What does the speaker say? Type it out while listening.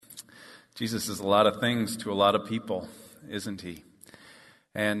Jesus is a lot of things to a lot of people, isn't he?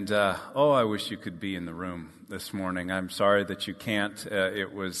 And, I wish you could be in the room this morning. I'm sorry that you can't.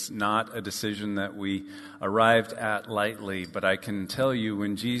 It was not a decision that we arrived at lightly, but I can tell you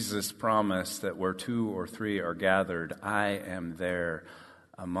when Jesus promised that where 2 or 3 are gathered, I am there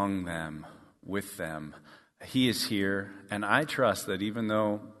among them, with them. He is here, and I trust that even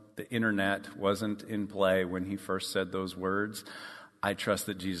though the internet wasn't in play when he first said those words, I trust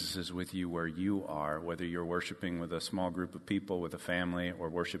that Jesus is with you where you are, whether you're worshiping with a small group of people, with a family, or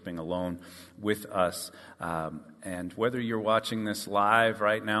worshiping alone with us. And whether you're watching this live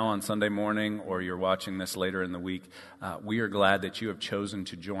right now on Sunday morning or you're watching this later in the week, we are glad that you have chosen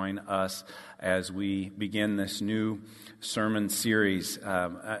to join us as we begin this new sermon series.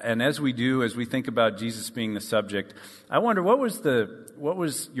 And as we think about Jesus being the subject, I wonder, what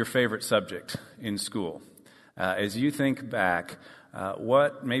was your favorite subject in school? As you think back,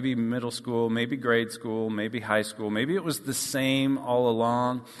 what maybe middle school, maybe grade school, maybe high school, maybe it was the same all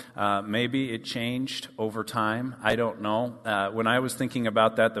along, maybe it changed over time, I don't know. When I was thinking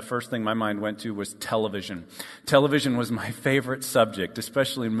about that, the first thing my mind went to was television. Television was my favorite subject,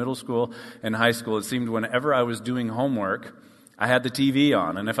 especially in middle school and high school. It seemed whenever I was doing homework, I had the TV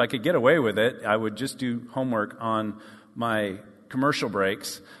on, and if I could get away with it, I would just do homework on my commercial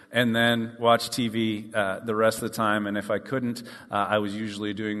breaks and then watch TV the rest of the time. And if I couldn't, I was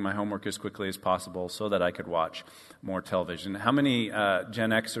usually doing my homework as quickly as possible so that I could watch more television. How many Gen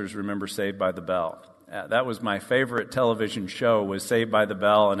Xers remember Saved by the Bell? That was my favorite television show, was Saved by the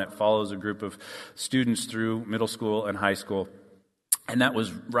Bell, and it follows a group of students through middle school and high school. And that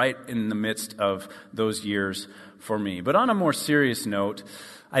was right in the midst of those years for me. But on a more serious note,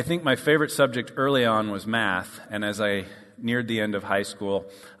 I think my favorite subject early on was math, and as I neared the end of high school,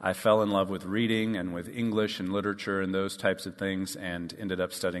 I fell in love with reading and with English and literature and those types of things, and ended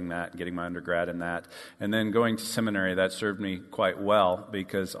up studying that and getting my undergrad in that. And then going to seminary, that served me quite well,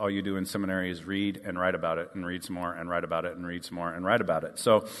 because all you do in seminary is read and write about it, and read some more and write about it, and read some more and write about it.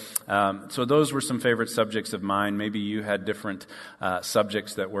 So those were some favorite subjects of mine. Maybe you had different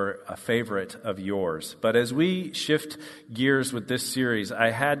subjects that were a favorite of yours. But as we shift gears with this series,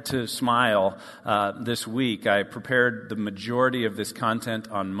 I had to smile this week. I prepared the majority of this content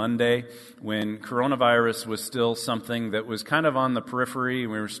on Monday when coronavirus was still something that was kind of on the periphery.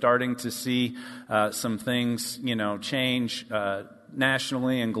 We were starting to see some things, change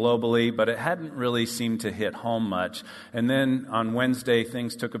nationally and globally, but it hadn't really seemed to hit home much. And then on Wednesday,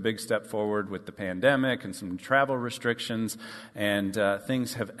 things took a big step forward with the pandemic and some travel restrictions, and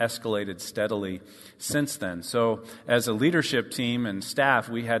things have escalated steadily since then. So as a leadership team and staff,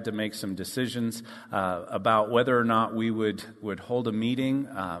 we had to make some decisions about whether or not we would hold a meeting,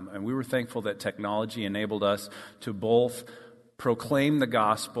 and we were thankful that technology enabled us to both proclaim the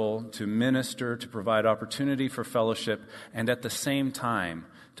gospel, to minister, to provide opportunity for fellowship, and at the same time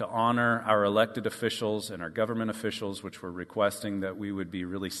to honor our elected officials and our government officials, which were requesting that we would be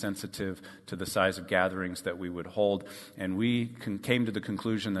really sensitive to the size of gatherings that we would hold. And we came to the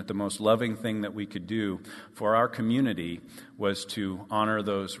conclusion that the most loving thing that we could do for our community was to honor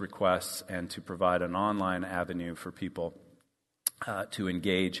those requests and to provide an online avenue for people to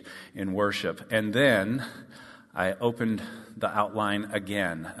engage in worship. And then I opened the outline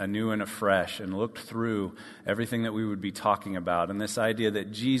again, anew and afresh, and looked through everything that we would be talking about. And this idea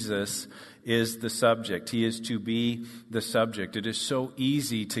that Jesus is the subject. He is to be the subject. It is so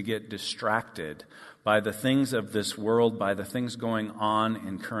easy to get distracted by the things of this world, by the things going on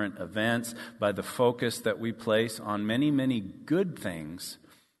in current events, by the focus that we place on many, many good things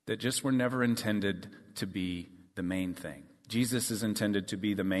that just were never intended to be the main thing. Jesus is intended to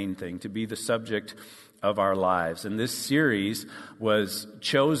be the main thing, to be the subject of our lives. And this series was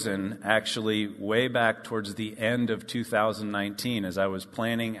chosen actually way back towards the end of 2019. As I was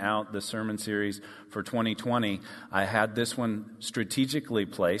planning out the sermon series for 2020, I had this one strategically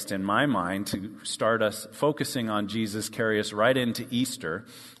placed in my mind to start us focusing on Jesus, carry us right into Easter.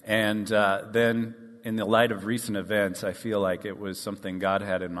 And then in the light of recent events, I feel like it was something God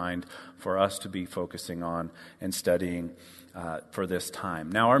had in mind for us to be focusing on and studying for this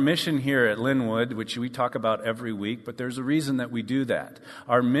time. Now, our mission here at Linwood, which we talk about every week, but there's a reason that we do that.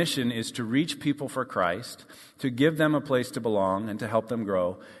 Our mission is to reach people for Christ, to give them a place to belong, and to help them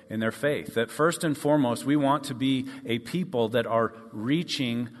grow in their faith. That first and foremost, we want to be a people that are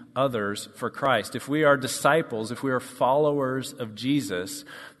reaching others for Christ. If we are disciples, if we are followers of Jesus,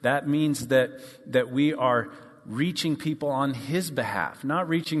 that means that we are reaching people on His behalf, not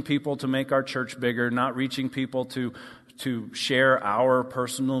reaching people to make our church bigger, not reaching people to to share our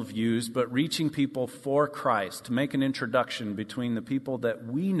personal views, but reaching people for Christ, to make an introduction between the people that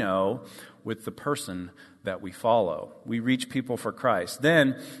we know with the person that we follow. We reach people for Christ.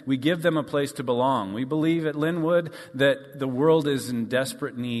 Then we give them a place to belong. We believe at Linwood that the world is in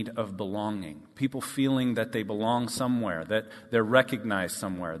desperate need of belonging. People feeling that they belong somewhere, that they're recognized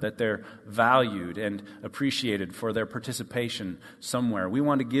somewhere, that they're valued and appreciated for their participation somewhere. We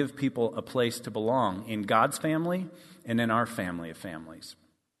want to give people a place to belong in God's family and in our family of families.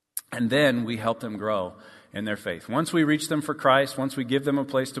 And then we help them grow in their faith. Once we reach them for Christ, once we give them a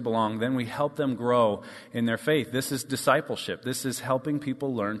place to belong, then we help them grow in their faith. This is discipleship. This is helping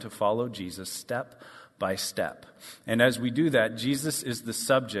people learn to follow Jesus step by step. And as we do that, Jesus is the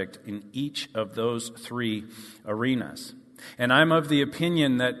subject in each of those three arenas. And I'm of the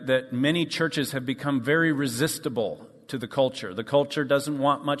opinion that many churches have become very resistible to the culture. The culture doesn't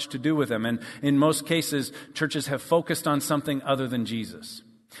want much to do with them. And in most cases, churches have focused on something other than Jesus.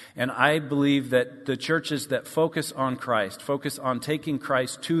 And I believe that the churches that focus on Christ, focus on taking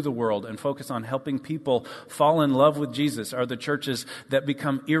Christ to the world, and focus on helping people fall in love with Jesus are the churches that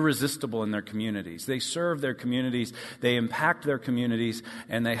become irresistible in their communities. They serve their communities, they impact their communities,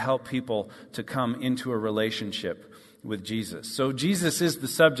 and they help people to come into a relationship with Jesus. So Jesus is the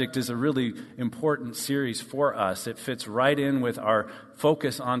subject is a really important series for us. It fits right in with our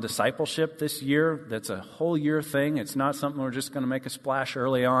focus on discipleship this year. That's a whole year thing. It's not something we're just going to make a splash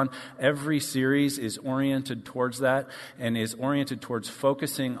early on. Every series is oriented towards that and is oriented towards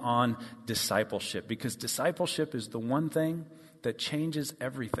focusing on discipleship, because discipleship is the one thing that changes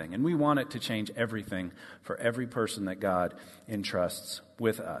everything. And we want it to change everything for every person that God entrusts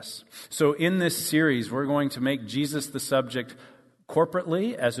with us. So in this series, we're going to make Jesus the subject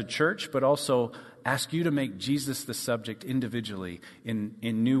corporately as a church, but also ask you to make Jesus the subject individually in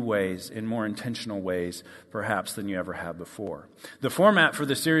new ways, in more intentional ways, perhaps, than you ever have before. The format for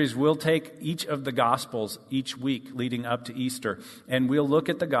the series will take each of the Gospels each week leading up to Easter, and we'll look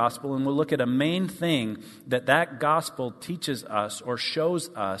at the Gospel, and we'll look at a main thing that Gospel teaches us or shows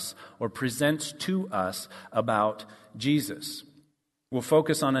us or presents to us about Jesus. We'll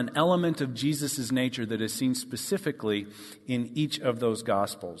focus on an element of Jesus' nature that is seen specifically in each of those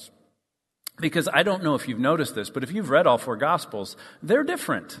Gospels. Because I don't know if you've noticed this, but if you've read all four Gospels, they're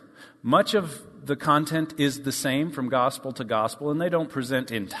different. Much of the content is the same from Gospel to Gospel, and they don't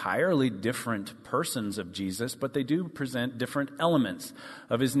present entirely different persons of Jesus, but they do present different elements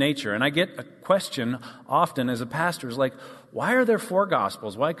of his nature. And I get a question often as a pastor, is like, why are there four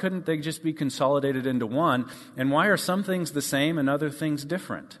Gospels? Why couldn't they just be consolidated into one? And why are some things the same and other things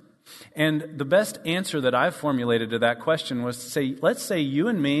different? And the best answer that I've formulated to that question was to say, let's say you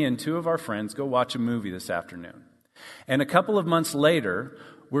and me and two of our friends go watch a movie this afternoon. And a couple of months later,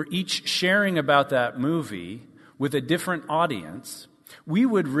 we're each sharing about that movie with a different audience. We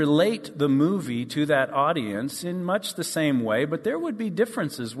would relate the movie to that audience in much the same way, but there would be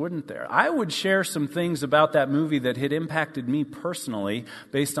differences, wouldn't there? I would share some things about that movie that had impacted me personally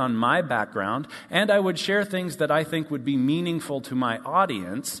based on my background, and I would share things that I think would be meaningful to my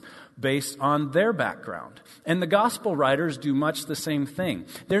audience based on their background. And the gospel writers do much the same thing.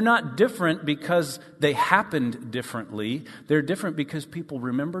 They're not different because they happened differently. They're different because people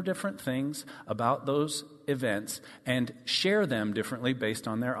remember different things about those events and share them differently based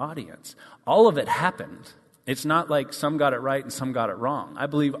on their audience. All of it happened. It's not like some got it right and some got it wrong. I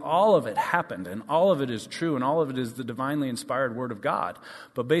believe all of it happened, and all of it is true, and all of it is the divinely inspired Word of God.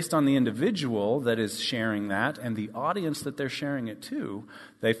 But based on the individual that is sharing that and the audience that they're sharing it to,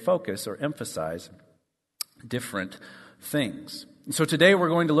 they focus or emphasize different things. So today we're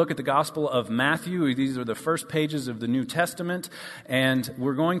going to look at the Gospel of Matthew. These are the first pages of the New Testament, and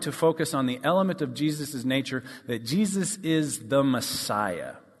we're going to focus on the element of Jesus' nature, that Jesus is the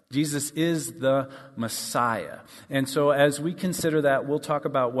Messiah. Jesus is the Messiah. And so as we consider that, we'll talk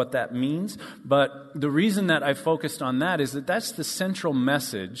about what that means. But the reason that I focused on that is that that's the central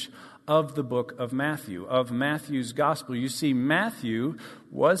message of the book of Matthew, of Matthew's gospel. You see, Matthew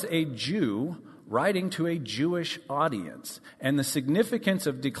was a Jew writing to a Jewish audience. And the significance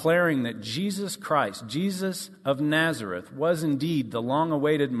of declaring that Jesus Christ, Jesus of Nazareth, was indeed the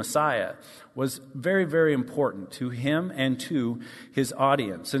long-awaited Messiah was very, very important to him and to his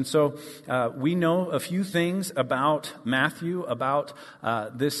audience. And so we know a few things about Matthew, about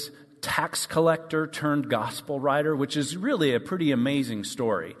this tax collector turned gospel writer, which is really a pretty amazing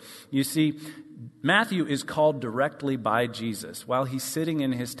story. You see, Matthew is called directly by Jesus while he's sitting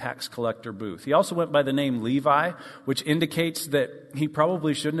in his tax collector booth. He also went by the name Levi, which indicates that he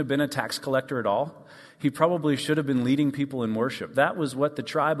probably shouldn't have been a tax collector at all. He probably should have been leading people in worship. That was what the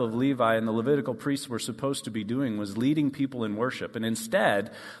tribe of Levi and the Levitical priests were supposed to be doing, was leading people in worship. And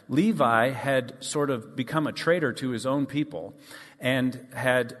instead, Levi had sort of become a traitor to his own people and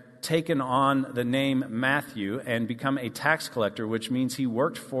had taken on the name Matthew and become a tax collector, which means he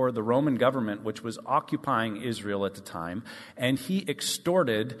worked for the Roman government, which was occupying Israel at the time, and he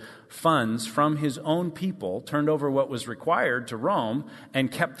extorted funds from his own people, turned over what was required to Rome,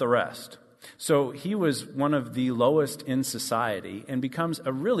 and kept the rest. So he was one of the lowest in society and becomes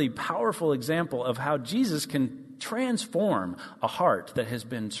a really powerful example of how Jesus can transform a heart that has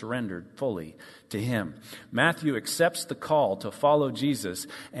been surrendered fully to him. Matthew accepts the call to follow Jesus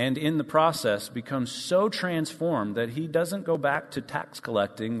and in the process becomes so transformed that he doesn't go back to tax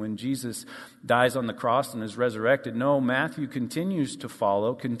collecting when Jesus dies on the cross and is resurrected. No, Matthew continues to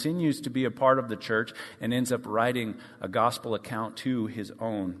follow, continues to be a part of the church, and ends up writing a gospel account to his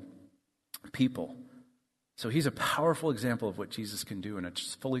own people. So he's a powerful example of what Jesus can do in a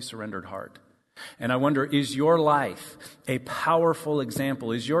fully surrendered heart. And I wonder, is your life a powerful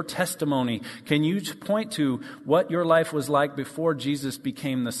example? Is your testimony, can you point to what your life was like before Jesus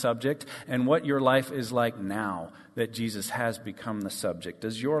became the subject and what your life is like now that Jesus has become the subject?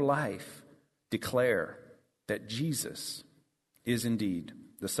 Does your life declare that Jesus is indeed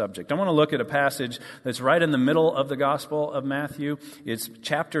the subject? I want to look at a passage that's right in the middle of the Gospel of Matthew. It's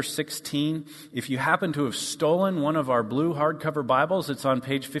chapter 16. If you happen to have stolen one of our blue hardcover Bibles, it's on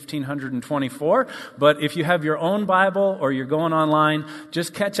page 1524. But if you have your own Bible or you're going online,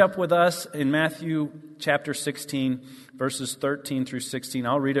 just catch up with us in Matthew chapter 16, verses 13 through 16.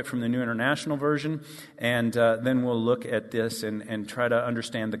 I'll read it from the New International Version, and then we'll look at this and try to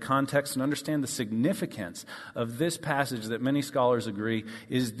understand the context and understand the significance of this passage that many scholars agree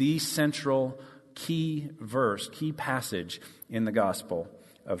is the central key verse, key passage in the Gospel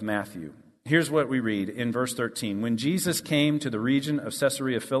of Matthew. Here's what we read in verse 13. When Jesus came to the region of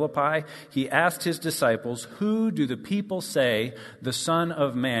Caesarea Philippi, he asked his disciples, "Who do the people say the Son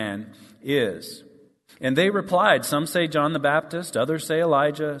of Man is?" And they replied, "Some say John the Baptist, others say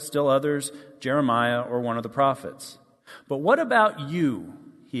Elijah, still others Jeremiah or one of the prophets." "But what about you?"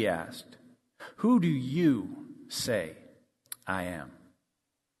 he asked. "Who do you say I am?"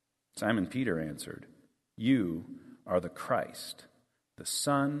 Simon Peter answered, "You are the Christ, the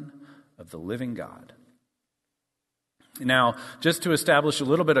Son of the living God." Now, just to establish a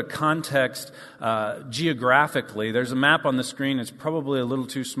little bit of context geographically, there's a map on the screen. It's probably a little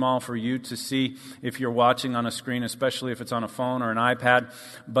too small for you to see if you're watching on a screen, especially if it's on a phone or an iPad.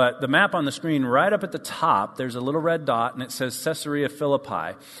 But the map on the screen, right up at the top, there's a little red dot, and it says Caesarea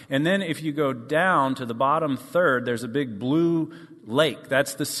Philippi. And then if you go down to the bottom third, there's a big blue lake.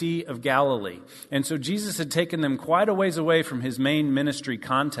 That's the Sea of Galilee. And so Jesus had taken them quite a ways away from his main ministry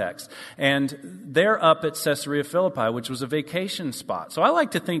context. And they're up at Caesarea Philippi, which was a vacation spot. So I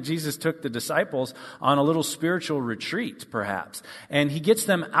like to think Jesus took the disciples on a little spiritual retreat, perhaps. And he gets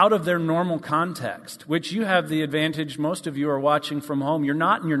them out of their normal context, which you have the advantage. Most of you are watching from home. You're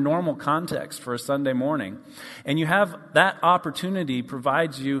not in your normal context for a Sunday morning. And you have that opportunity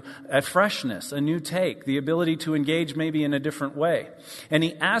provides you a freshness, a new take, the ability to engage maybe in a different way. And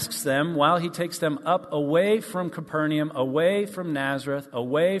he asks them, while he takes them up away from Capernaum, away from Nazareth,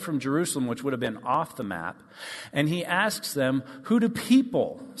 away from Jerusalem, which would have been off the map, and he asks them, "Who do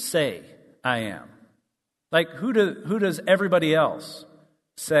people say I am?" Like, who does everybody else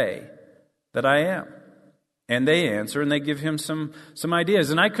say that I am? And they answer, and they give him some ideas.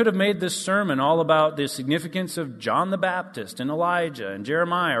 And I could have made this sermon all about the significance of John the Baptist and Elijah and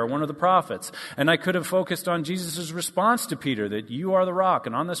Jeremiah or one of the prophets. And I could have focused on Jesus' response to Peter, that you are the rock,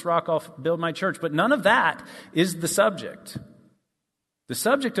 and on this rock I'll build my church. But none of that is the subject. The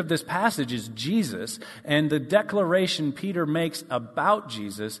subject of this passage is Jesus and the declaration Peter makes about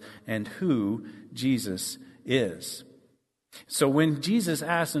Jesus and who Jesus is. So when Jesus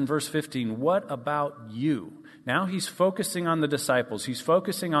asks in verse 15, "What about you?" Now he's focusing on the disciples. He's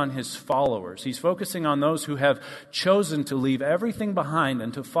focusing on his followers. He's focusing on those who have chosen to leave everything behind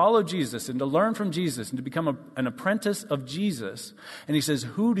and to follow Jesus and to learn from Jesus and to become an apprentice of Jesus. And he says,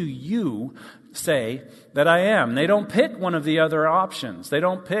 "Who do you say that I am?" They don't pick one of the other options. They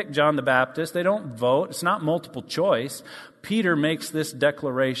don't pick John the Baptist. They don't vote. It's not multiple choice. Peter makes this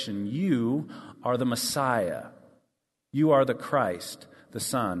declaration: "You are the Messiah. You are the Christ, the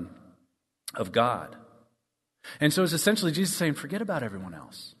Son of God." And so it's essentially Jesus saying, forget about everyone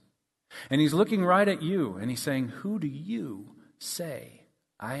else. And he's looking right at you, and he's saying, "Who do you say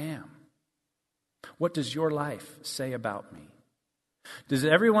I am?" What does your life say about me? Does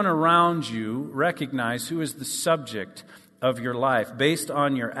everyone around you recognize who is the subject of your life, based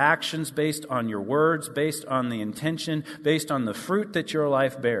on your actions, based on your words, based on the intention, based on the fruit that your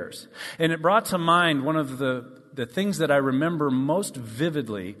life bears? And it brought to mind one of the things that I remember most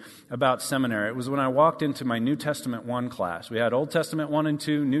vividly about seminary. It was when I walked into my New Testament 1 class. We had Old Testament 1 and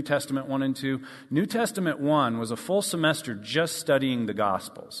 2, New Testament 1 and 2. New Testament 1 was a full semester just studying the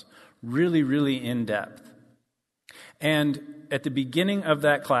Gospels, really, really in depth. And at the beginning of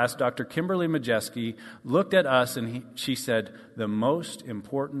that class, Dr. Kimberly Majeski looked at us and she said, "The most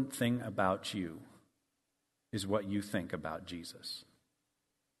important thing about you is what you think about Jesus."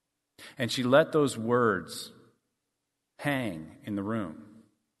 And she let those words hang in the room.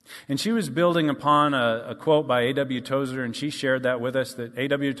 And she was building upon a quote by A.W. Tozer, and she shared that with us, that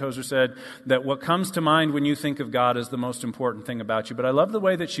A.W. Tozer said that what comes to mind when you think of God is the most important thing about you. But I love the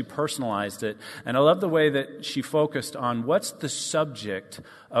way that she personalized it, and I love the way that she focused on what's the subject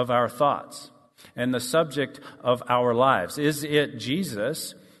of our thoughts and the subject of our lives. Is it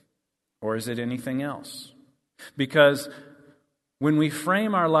Jesus, or is it anything else? Because when we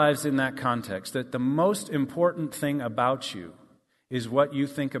frame our lives in that context, that the most important thing about you is what you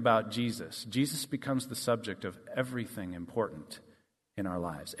think about Jesus, Jesus becomes the subject of everything important in our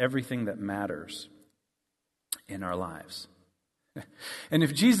lives, everything that matters in our lives. And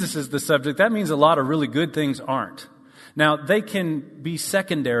if Jesus is the subject, that means a lot of really good things aren't. Now, they can be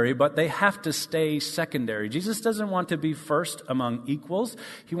secondary, but they have to stay secondary. Jesus doesn't want to be first among equals.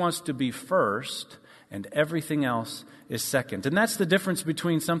 He wants to be first, and everything else is second. And that's the difference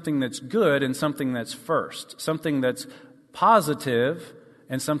between something that's good and something that's first, something that's positive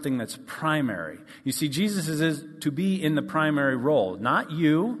and something that's primary. You see, Jesus is to be in the primary role, not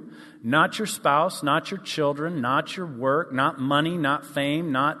you, not your spouse, not your children, not your work, not money, not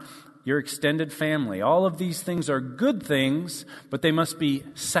fame, not your extended family. All of these things are good things, but they must be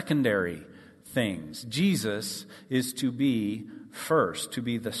secondary things. Jesus is to be first, to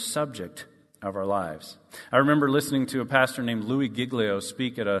be the subject of our lives. I remember listening to a pastor named Louis Giglio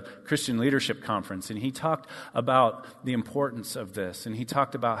speak at a Christian leadership conference, and he talked about the importance of this, and he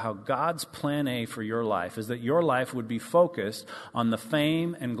talked about how God's plan A for your life is that your life would be focused on the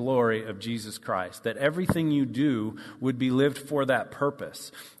fame and glory of Jesus Christ, that everything you do would be lived for that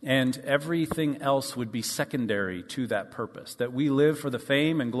purpose, and everything else would be secondary to that purpose, that we live for the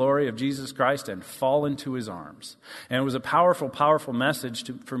fame and glory of Jesus Christ and fall into His arms. And it was a powerful, powerful message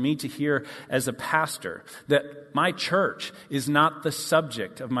for me to hear as a pastor, that my church is not the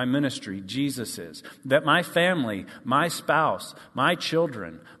subject of my ministry, Jesus is. That my family, my spouse, my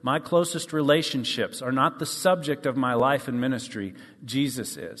children, my closest relationships are not the subject of my life and ministry,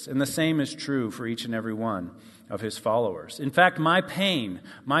 Jesus is. And the same is true for each and every one of His followers. In fact, my pain,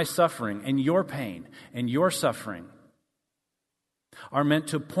 my suffering, and your pain and your suffering are meant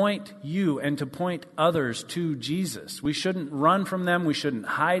to point you and to point others to Jesus. We shouldn't run from them. We shouldn't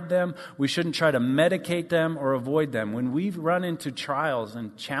hide them. We shouldn't try to medicate them or avoid them. When we run into trials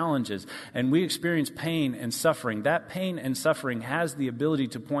and challenges and we experience pain and suffering, that pain and suffering has the ability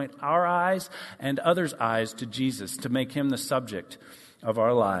to point our eyes and others' eyes to Jesus, to make Him the subject of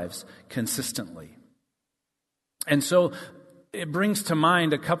our lives consistently. And so it brings to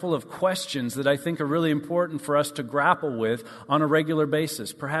mind a couple of questions that I think are really important for us to grapple with on a regular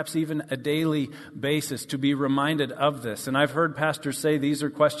basis, perhaps even a daily basis, to be reminded of this. And I've heard pastors say these are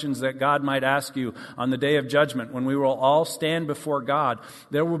questions that God might ask you on the day of judgment when we will all stand before God.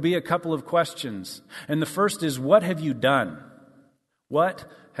 There will be a couple of questions. And the first is, what have you done? What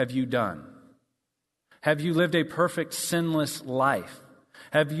have you done? Have you lived a perfect, sinless life?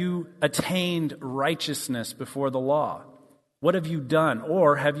 Have you attained righteousness before the law? What have you done?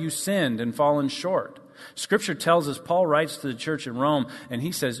 Or have you sinned and fallen short? Scripture tells us, Paul writes to the church in Rome, and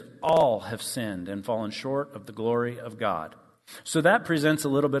he says, all have sinned and fallen short of the glory of God. So that presents a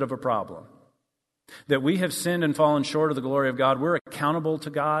little bit of a problem. That we have sinned and fallen short of the glory of God. We're accountable to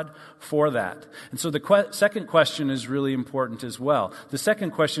God for that. And so the second question is really important as well. The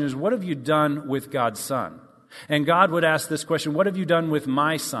second question is, what have you done with God's Son? And God would ask this question, what have you done with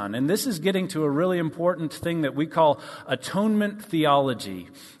my Son? And this is getting to a really important thing that we call atonement theology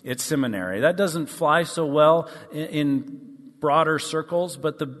at seminary. That doesn't fly so well in broader circles,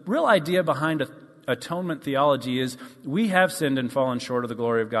 but the real idea behind atonement theology is we have sinned and fallen short of the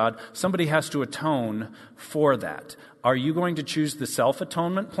glory of God. Somebody has to atone for that. Are you going to choose the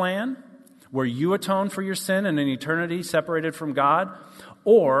self-atonement plan, where you atone for your sin in an eternity separated from God?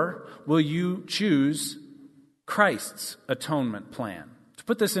 Or will you choose Christ's atonement plan? To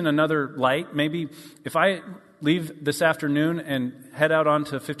put this in another light, maybe if I leave this afternoon and head out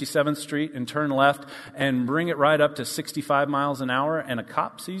onto 57th Street and turn left and bring it right up to 65 miles an hour, and a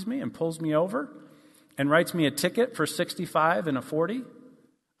cop sees me and pulls me over and writes me a ticket for 65 and a 40,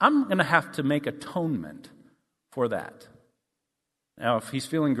 I'm going to have to make atonement for that. Now, if he's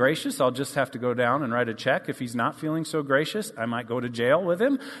feeling gracious, I'll just have to go down and write a check. If he's not feeling so gracious, I might go to jail with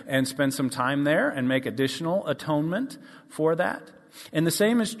him and spend some time there and make additional atonement for that. And the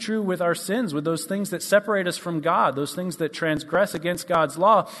same is true with our sins, with those things that separate us from God, those things that transgress against God's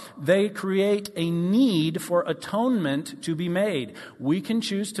law. They create a need for atonement to be made. We can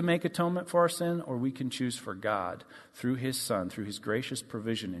choose to make atonement for our sin, or we can choose for God, through His Son, through His gracious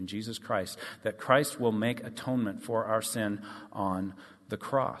provision in Jesus Christ, that Christ will make atonement for our sin on the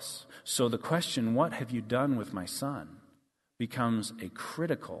cross. So the question, what have you done with my son, becomes a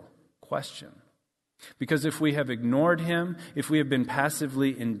critical question. Because if we have ignored Him, if we have been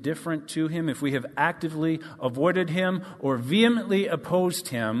passively indifferent to Him, if we have actively avoided Him or vehemently opposed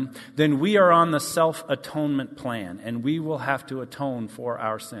Him, then we are on the self-atonement plan, and we will have to atone for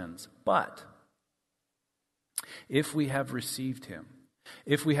our sins. But if we have received Him,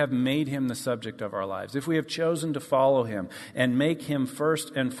 if we have made Him the subject of our lives, if we have chosen to follow Him and make Him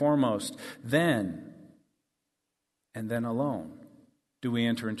first and foremost, then, and then alone, do we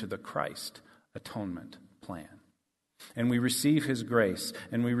enter into the Christ atonement plan. And we receive His grace,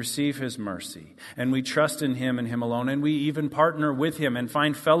 and we receive His mercy, and we trust in Him and Him alone, and we even partner with Him and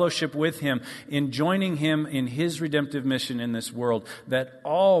find fellowship with Him in joining Him in His redemptive mission in this world, that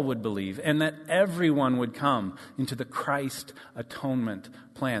all would believe and that everyone would come into the Christ atonement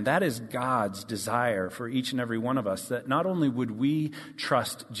plan. That is God's desire for each and every one of us, that not only would we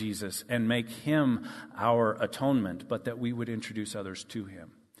trust Jesus and make Him our atonement, but that we would introduce others to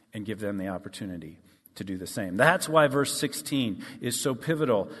Him and give them the opportunity to do the same. That's why verse 16 is so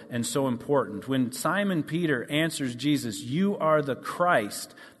pivotal and so important. When Simon Peter answers Jesus, "You are the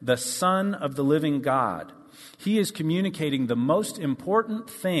Christ, the Son of the living God," he is communicating the most important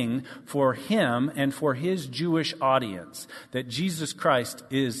thing for him and for his Jewish audience, that Jesus Christ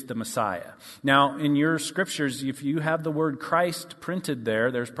is the Messiah. Now, in your scriptures, if you have the word Christ printed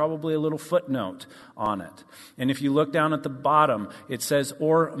there, there's probably a little footnote on it. And if you look down at the bottom, it says,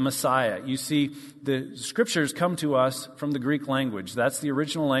 or Messiah. You see, the scriptures come to us from the Greek language. That's the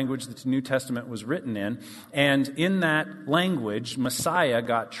original language that the New Testament was written in. And in that language, Messiah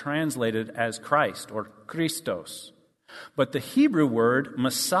got translated as Christ or Christos. But the Hebrew word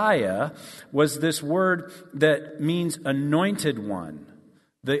Messiah was this word that means anointed one,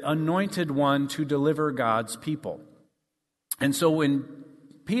 the anointed one to deliver God's people. And so when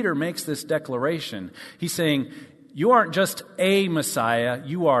Peter makes this declaration, he's saying, you aren't just a Messiah,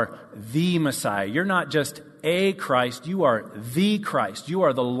 you are the Messiah. You're not just a Christ, you are the Christ. You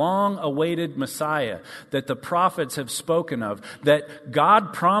are the long-awaited Messiah that the prophets have spoken of, that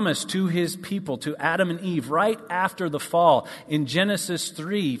God promised to His people, to Adam and Eve, right after the fall. In Genesis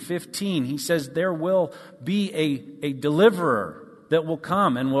 3:15, He says there will be a deliverer that will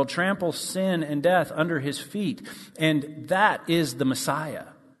come and will trample sin and death under His feet. And that is the Messiah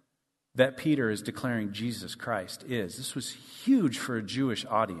that Peter is declaring Jesus Christ is. This was huge for a Jewish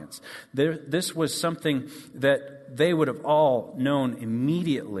audience. This was something that they would have all known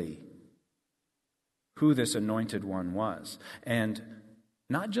immediately who this anointed one was. And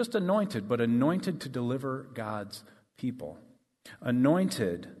not just anointed, but anointed to deliver God's people.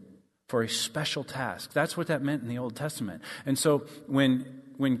 Anointed for a special task. That's what that meant in the Old Testament. And so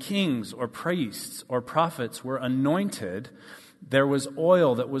when kings or priests or prophets were anointed, there was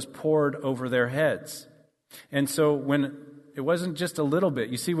oil that was poured over their heads. And so when it wasn't just a little bit.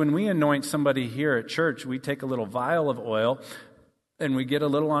 You see, when we anoint somebody here at church, we take a little vial of oil and we get a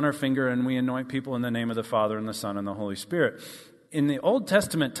little on our finger and we anoint people in the name of the Father and the Son and the Holy Spirit. In the Old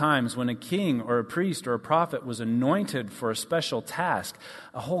Testament times, when a king or a priest or a prophet was anointed for a special task,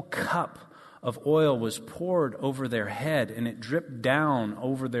 a whole cup of oil was poured over their head and it dripped down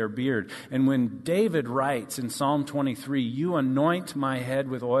over their beard. And when David writes in Psalm 23, you anoint my head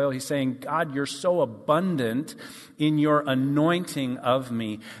with oil, he's saying, God, you're so abundant in your anointing of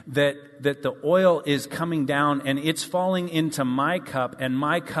me that the oil is coming down and it's falling into my cup, and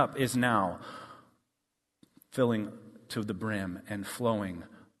my cup is now filling to the brim and flowing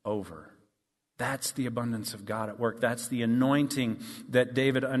over. That's the abundance of God at work. That's the anointing that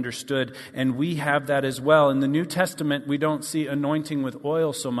David understood. And we have that as well. In the New Testament, we don't see anointing with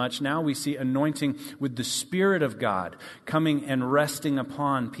oil so much. Now we see anointing with the Spirit of God coming and resting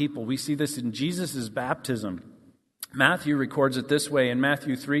upon people. We see this in Jesus' baptism. Matthew records it this way. In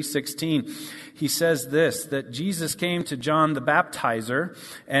Matthew 3:16, he says this, that Jesus came to John the Baptizer,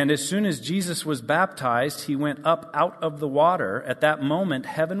 and as soon as Jesus was baptized, he went up out of the water. At that moment,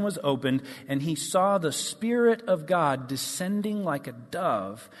 heaven was opened, and he saw the Spirit of God descending like a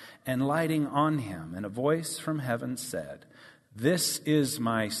dove and lighting on him. And a voice from heaven said, "This is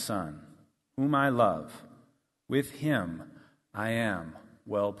my Son, whom I love. With him I am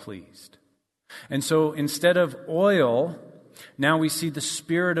well pleased." And so instead of oil, now we see the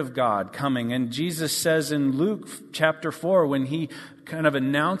Spirit of God coming. And Jesus says in Luke chapter 4, when he kind of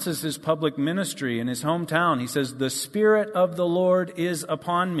announces his public ministry in his hometown, he says, "The Spirit of the Lord is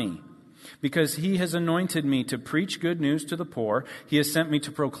upon me, because he has anointed me to preach good news to the poor. He has sent me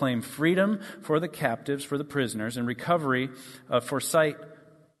to proclaim freedom for the captives, for the prisoners, and recovery for sight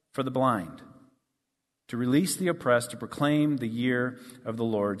for the blind, to release the oppressed, to proclaim the year of the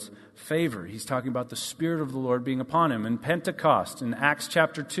Lord's favor." He's talking about the Spirit of the Lord being upon him. In Pentecost, in Acts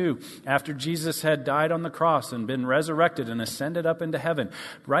chapter 2, after Jesus had died on the cross and been resurrected and ascended up into heaven,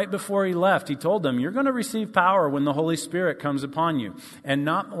 right before he left, he told them, "You're going to receive power when the Holy Spirit comes upon you." And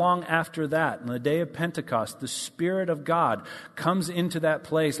not long after that, on the day of Pentecost, the Spirit of God comes into that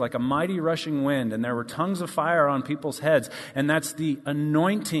place like a mighty rushing wind, and there were tongues of fire on people's heads. And that's the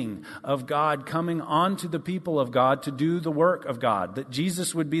anointing of God coming onto the people of God to do the work of God, that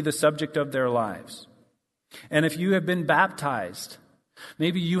Jesus would be the subject of their lives. And if you have been baptized,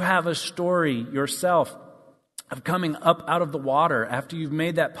 maybe you have a story yourself of coming up out of the water after you've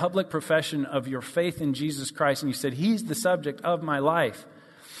made that public profession of your faith in Jesus Christ, and you said, "He's the subject of my life."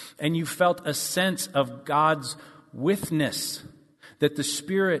 And you felt a sense of God's witness, that the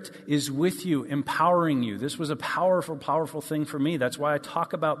Spirit is with you, empowering you. This was a powerful, powerful thing for me. That's why I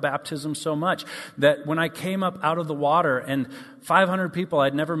talk about baptism so much. That when I came up out of the water and 500 people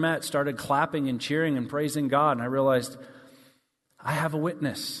I'd never met started clapping and cheering and praising God, and I realized, I have a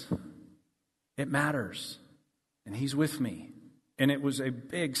witness. It matters. And He's with me. And it was a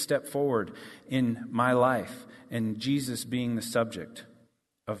big step forward in my life, and Jesus being the subject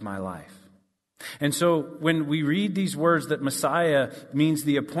of my life. And so when we read these words that Messiah means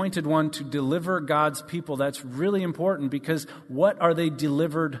the appointed one to deliver God's people, that's really important, because what are they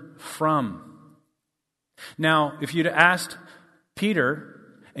delivered from? Now, if you'd asked Peter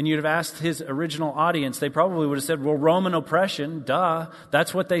and you'd have asked his original audience, they probably would have said, well, Roman oppression, duh.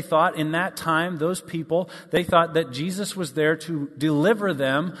 That's what they thought in that time, those people. They thought that Jesus was there to deliver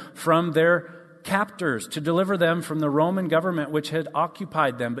them from their captors, to deliver them from the Roman government which had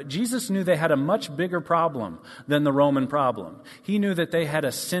occupied them. But Jesus knew they had a much bigger problem than the Roman problem. He knew that they had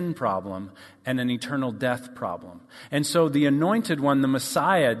a sin problem and an eternal death problem. And so the anointed one, the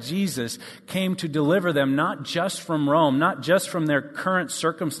Messiah, Jesus, came to deliver them not just from Rome, not just from their current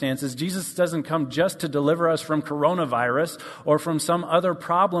circumstances. Jesus doesn't come just to deliver us from coronavirus or from some other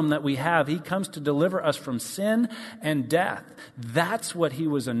problem that we have. He comes to deliver us from sin and death. That's what He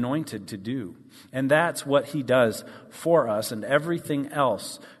was anointed to do. And that's what He does for us, and everything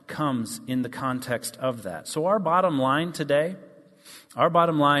else comes in the context of that. So our bottom line today, our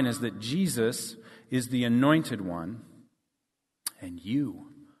bottom line is that Jesus is the anointed one, and you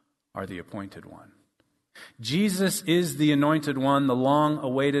are the appointed one. Jesus is the anointed one, the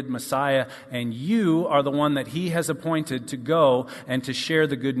long-awaited Messiah, and you are the one that He has appointed to go and to share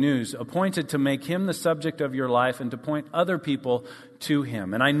the good news, appointed to make Him the subject of your life and to point other people to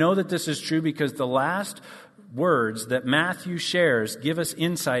Him. And I know that this is true because the last words that Matthew shares give us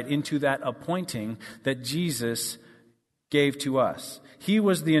insight into that appointing that Jesus gave to us. He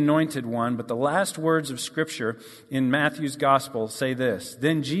was the anointed one, but the last words of Scripture in Matthew's Gospel say this: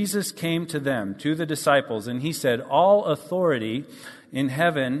 Then Jesus came to them, to the disciples, and He said, All authority in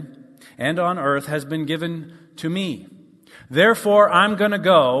heaven and on earth has been given to me. Therefore, I'm going to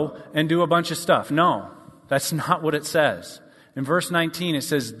go and do a bunch of stuff. No, that's not what it says. In verse 19, it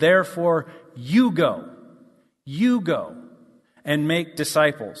says, Therefore, you go and make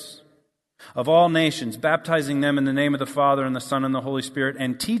disciples of all nations, baptizing them in the name of the Father and the Son and the Holy Spirit,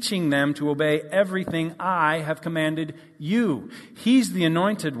 and teaching them to obey everything I have commanded you. He's the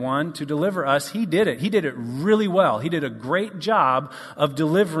anointed one to deliver us. He did it. He did it really well. He did a great job of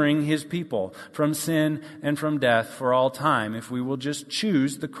delivering His people from sin and from death for all time, if we will just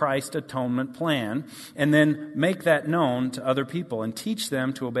choose the Christ atonement plan and then make that known to other people and teach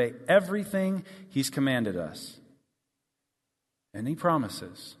them to obey everything He's commanded us. And He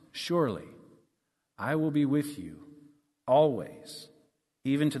promises, surely, I will be with you always,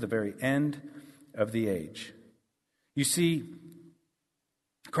 even to the very end of the age. You see,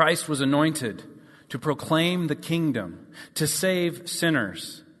 Christ was anointed to proclaim the kingdom, to save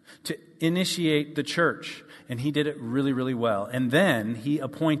sinners, to initiate the church. and he did it really, really well. And then he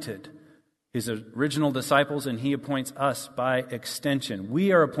appointed his original disciples, and he appoints us by extension.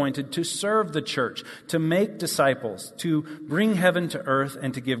 We are appointed to serve the church, to make disciples, to bring heaven to earth,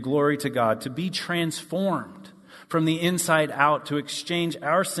 and to give glory to God, to be transformed from the inside out, to exchange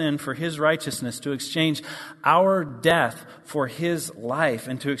our sin for his righteousness, to exchange our death for his life,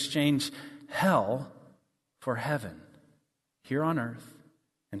 and to exchange hell for heaven, here on earth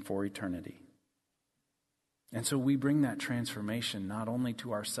and for eternity. And so we bring that transformation not only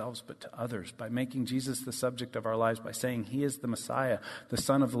to ourselves but to others by making Jesus the subject of our lives, by saying he is the Messiah, the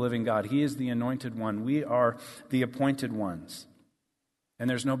Son of the living God. He is the anointed one. We are the appointed ones. And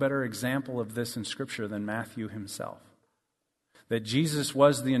there's no better example of this in Scripture than Matthew himself. That Jesus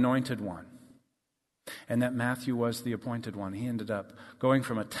was the anointed one and that Matthew was the appointed one. He ended up going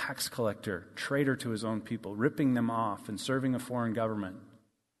from a tax collector, traitor to his own people, ripping them off and serving a foreign government,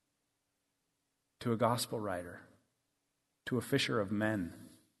 to a gospel writer, to a fisher of men,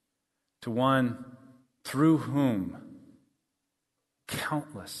 to one through whom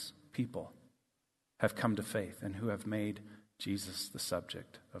countless people have come to faith and who have made Jesus the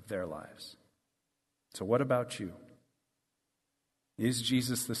subject of their lives. So what about you? Is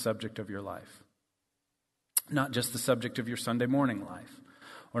Jesus the subject of your life? Not just the subject of your Sunday morning life,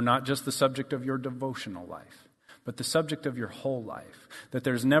 or not just the subject of your devotional life, but the subject of your whole life. That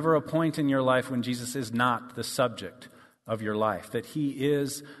there's never a point in your life when Jesus is not the subject of your life. That he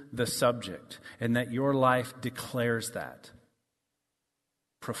is the subject, and that your life declares that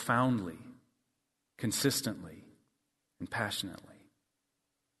profoundly, consistently, and passionately.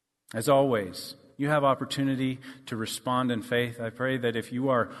 As always, you have opportunity to respond in faith. I pray that if you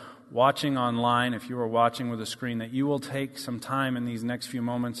are watching online, if you are watching with a screen, that you will take some time in these next few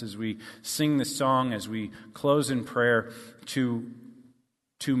moments as we sing this song, as we close in prayer, to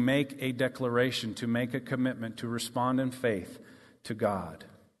make a declaration, to make a commitment, to respond in faith to God,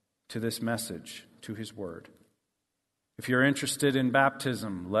 to this message, to his word. If you're interested in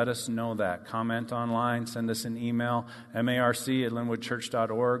baptism, let us know that. Comment online, send us an email,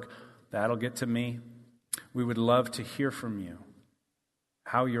 marc@linwoodchurch.org. That'll get to me. We would love to hear from you,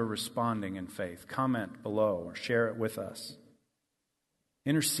 how you're responding in faith. Comment below or share it with us.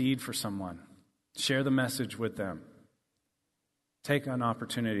 Intercede for someone. Share the message with them. Take an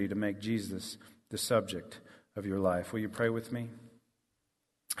opportunity to make Jesus the subject of your life. Will you pray with me?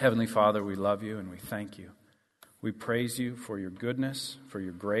 Heavenly Father, we love you and we thank you. We praise you for your goodness, for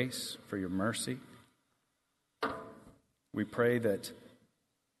your grace, for your mercy. We pray that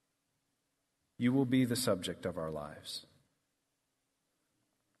you will be the subject of our lives.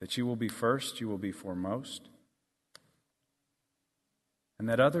 That you will be first, you will be foremost, and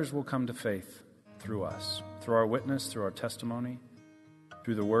that others will come to faith through us, through our witness, through our testimony,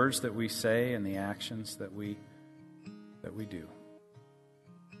 through the words that we say and the actions that we do.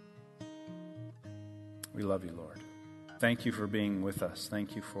 We love you, Lord. Thank you for being with us.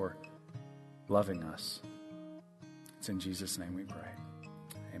 Thank you for loving us. It's in Jesus' name we pray.